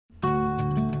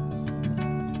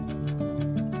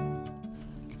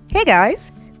Hey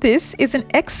guys, this is an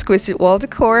exquisite wall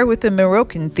decor with a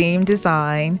Moroccan theme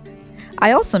design.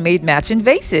 I also made matching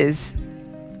vases.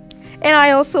 And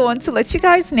I also want to let you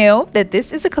guys know that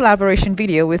this is a collaboration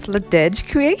video with Ladeij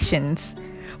Creations.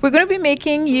 We're going to be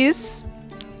making use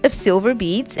of silver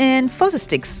beads and fuzzy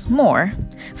sticks more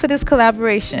for this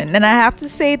collaboration, and I have to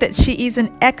say that she is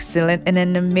an excellent and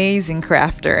an amazing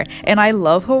crafter, and I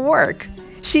love her work.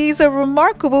 She's a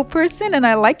remarkable person, and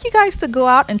I'd like you guys to go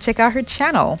out and check out her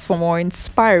channel for more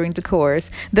inspiring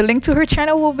decors. The link to her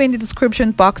channel will be in the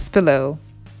description box below.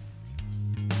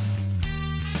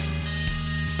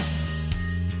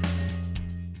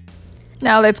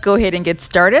 Now let's go ahead and get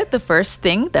started. The first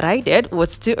thing that I did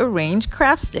was to arrange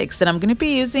craft sticks that I'm going to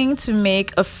be using to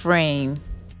make a frame.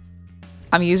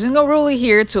 I'm using a ruler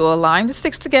here to align the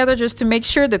sticks together just to make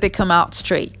sure that they come out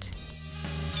straight.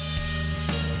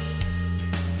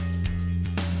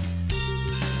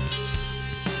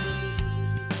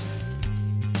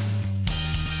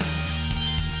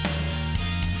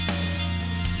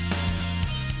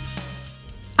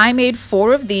 I made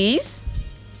 4 of these,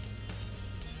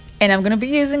 and I'm going to be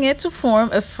using it to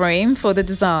form a frame for the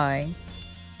design.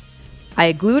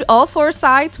 I glued all 4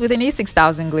 sides with an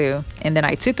E6000 glue, and then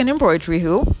I took an embroidery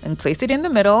hoop and placed it in the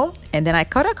middle, and then I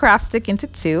cut a craft stick into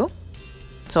 2.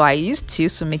 So I used 2,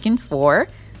 so making 4,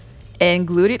 and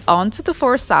glued it onto the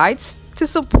 4 sides to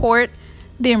support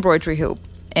the embroidery hoop.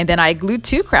 And then I glued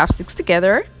 2 craft sticks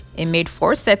together and made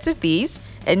 4 sets of these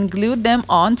and glued them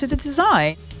onto the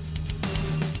design.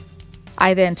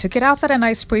 I then took it outside and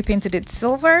I spray painted it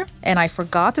silver, and I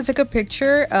forgot to take a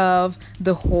picture of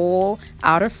the whole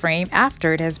outer frame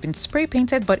after it has been spray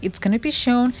painted, but it's going to be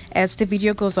shown as the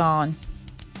video goes on.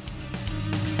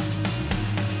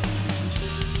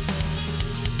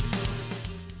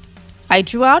 I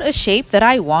drew out a shape that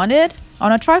I wanted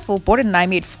on a trifold board, and I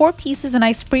made 4 pieces and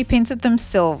I spray painted them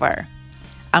silver.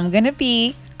 I'm going to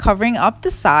be covering up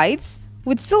the sides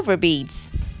with silver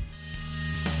beads.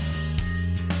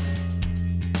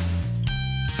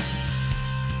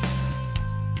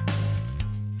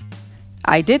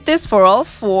 I did this for all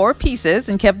 4 pieces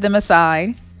and kept them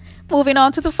aside. Moving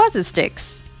on to the fuzzy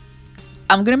sticks.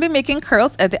 I'm going to be making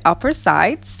curls at the upper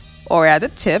sides or at the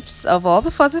tips of all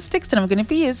the fuzzy sticks that I'm going to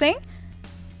be using.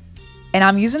 And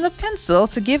I'm using the pencil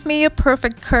to give me a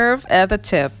perfect curve at the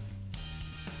tip.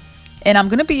 And I'm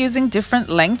going to be using different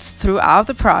lengths throughout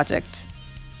the project.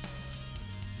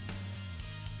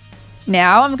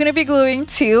 Now I'm going to be gluing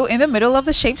 2 in the middle of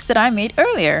the shapes that I made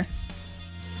earlier.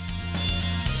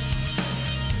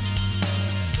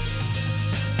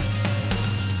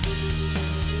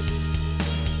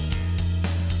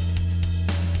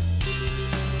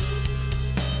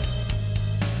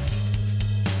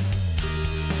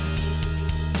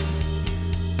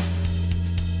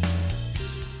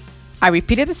 I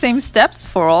repeated the same steps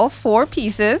for all 4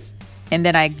 pieces, and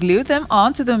then I glued them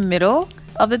onto the middle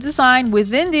of the design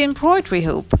within the embroidery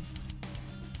hoop.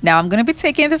 Now I'm going to be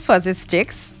taking the fuzzy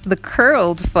sticks, the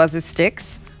curled fuzzy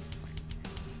sticks,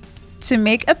 to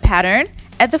make a pattern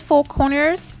at the 4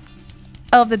 corners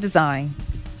of the design.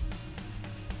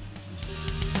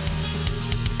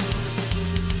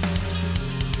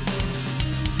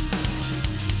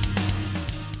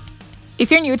 If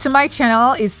you're new to my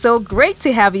channel, it's so great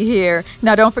to have you here.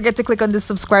 Now don't forget to click on the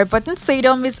subscribe button so you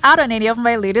don't miss out on any of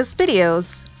my latest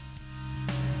videos.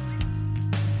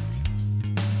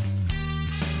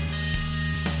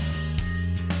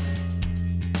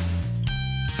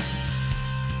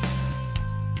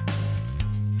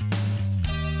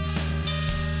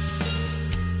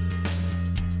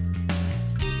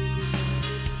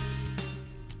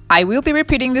 I will be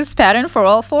repeating this pattern for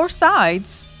all 4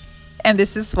 sides. And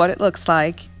this is what it looks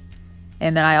like.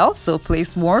 And then I also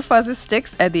placed more fuzzy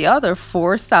sticks at the other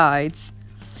 4 sides.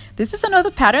 This is another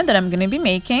pattern that I'm going to be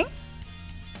making.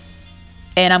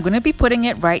 And I'm going to be putting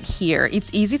it right here.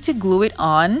 It's easy to glue it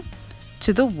on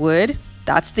to the wood.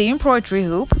 That's the embroidery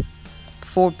hoop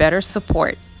for better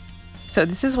support. So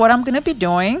this is what I'm going to be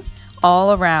doing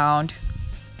all around.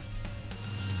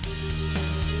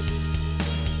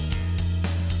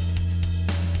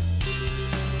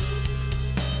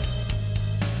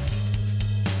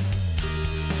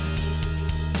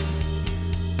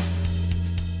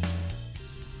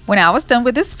 When I was done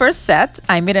with this first set,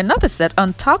 I made another set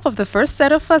on top of the first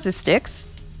set of fuzzy sticks,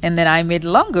 and then I made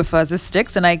longer fuzzy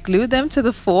sticks and I glued them to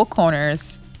the 4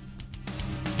 corners.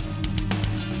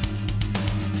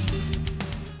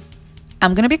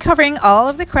 I'm going to be covering all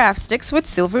of the craft sticks with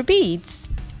silver beads.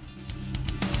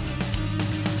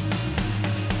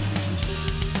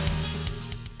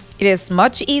 It is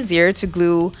much easier to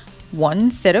glue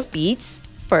one set of beads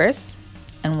first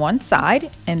on one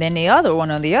side, and then the other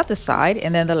one on the other side,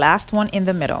 and then the last one in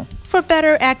the middle for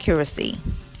better accuracy.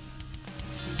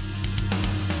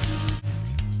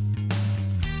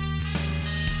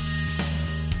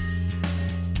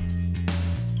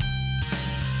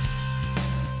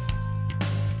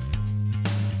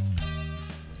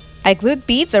 I glued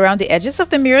beads around the edges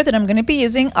of the mirror that I'm going to be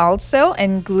using also,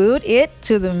 and glued it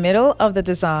to the middle of the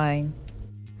design.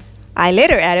 I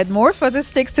later added more fuzzy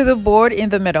sticks to the board in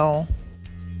the middle.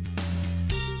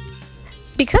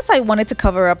 Because I wanted to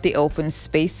cover up the open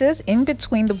spaces in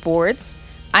between the boards,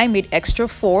 I made extra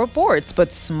 4 boards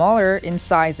but smaller in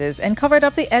sizes and covered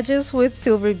up the edges with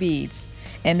silver beads.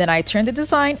 And then I turned the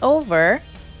design over,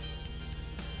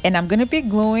 and I'm going to be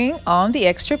gluing on the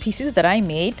extra pieces that I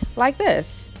made like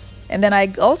this. And then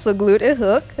I also glued a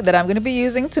hook that I'm going to be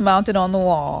using to mount it on the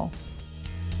wall.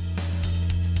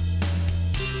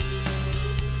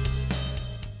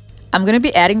 I'm going to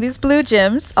be adding these blue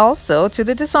gems also to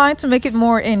the design to make it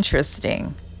more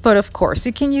interesting. But of course,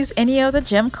 you can use any other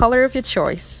gem color of your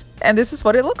choice. And this is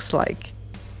what it looks like.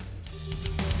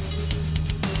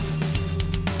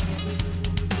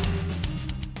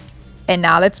 And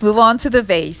now let's move on to the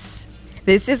vase.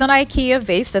 This is an IKEA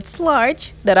vase that's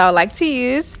large that I like to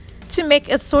use to make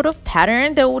a sort of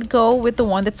pattern that would go with the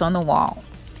one that's on the wall.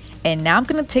 And now I'm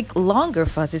going to take longer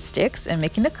fuzzy sticks and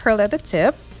making a curl at the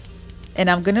tip, and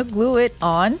I'm going to glue it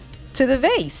on to the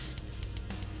vase.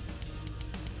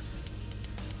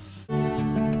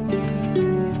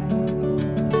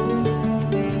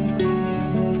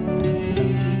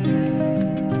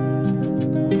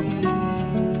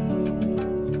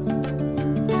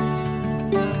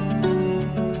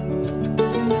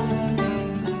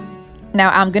 Now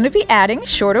I'm going to be adding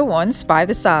shorter ones by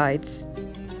the sides.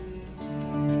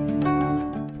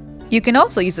 You can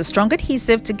also use a strong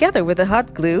adhesive together with a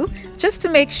hot glue just to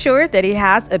make sure that it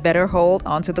has a better hold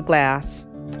onto the glass.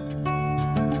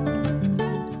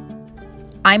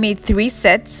 I made 3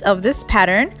 sets of this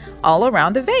pattern all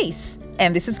around the vase,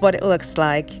 and this is what it looks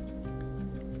like.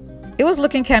 It was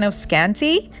looking kind of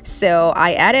scanty, so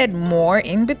I added more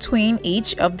in between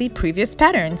each of the previous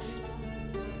patterns.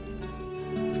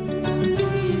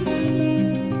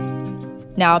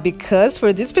 Now, because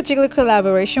for this particular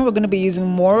collaboration we're going to be using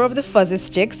more of the fuzzy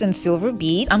sticks and silver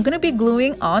beads, I'm going to be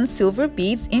gluing on silver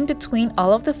beads in between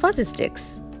all of the fuzzy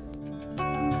sticks.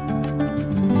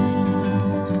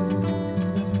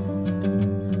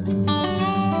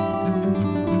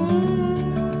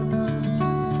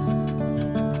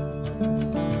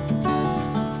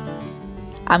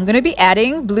 I'm going to be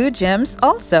adding blue gems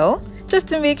also, just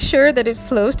to make sure that it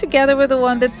flows together with the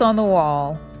one that's on the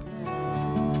wall.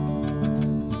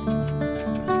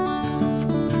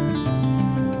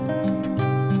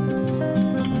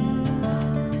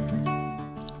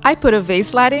 I put a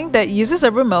vase lighting that uses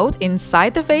a remote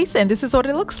inside the vase, and this is what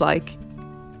it looks like.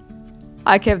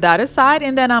 I kept that aside,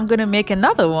 and then I'm going to make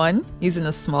another one using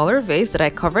a smaller vase that I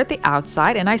covered the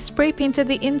outside and I spray painted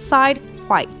the inside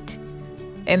white.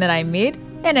 And then I made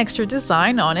an extra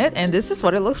design on it, and this is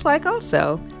what it looks like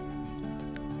also.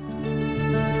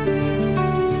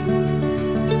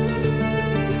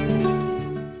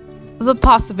 The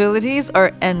possibilities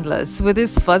are endless with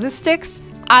these fuzzy sticks.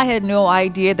 I had no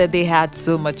idea that they had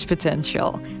so much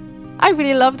potential. I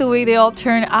really love the way they all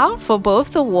turn out for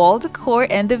both the wall decor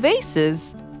and the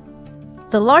vases.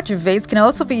 The larger vase can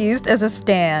also be used as a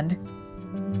stand.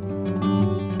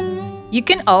 You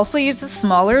can also use the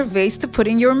smaller vase to put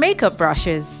in your makeup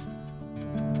brushes.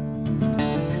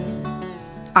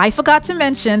 I forgot to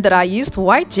mention that I used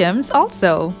white gems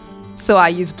also. So I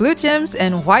used blue gems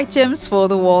and white gems for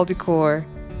the wall decor.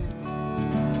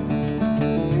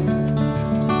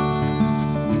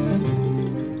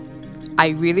 I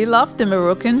really love the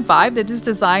Moroccan vibe that this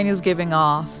design is giving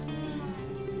off.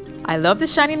 I love the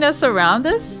shininess around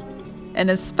us,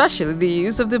 and especially the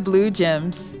use of the blue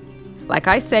gems. Like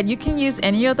I said, you can use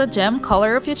any other gem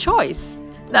color of your choice.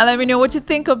 Now let me know what you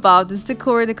think about this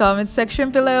decor in the comments section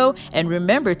below, and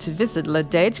remember to visit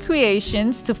Ladeij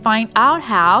Creations to find out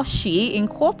how she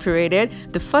incorporated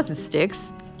the fuzzy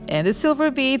sticks and the silver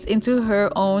beads into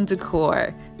her own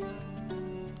decor.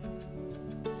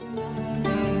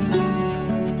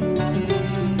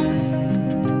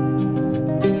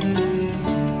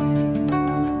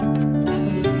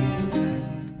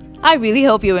 I really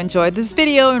hope you enjoyed this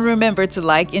video, and remember to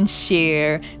like and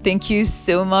share. Thank you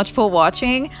so much for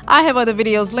watching. I have other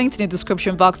videos linked in the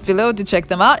description box below to check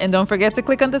them out, and don't forget to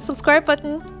click on the subscribe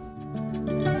button.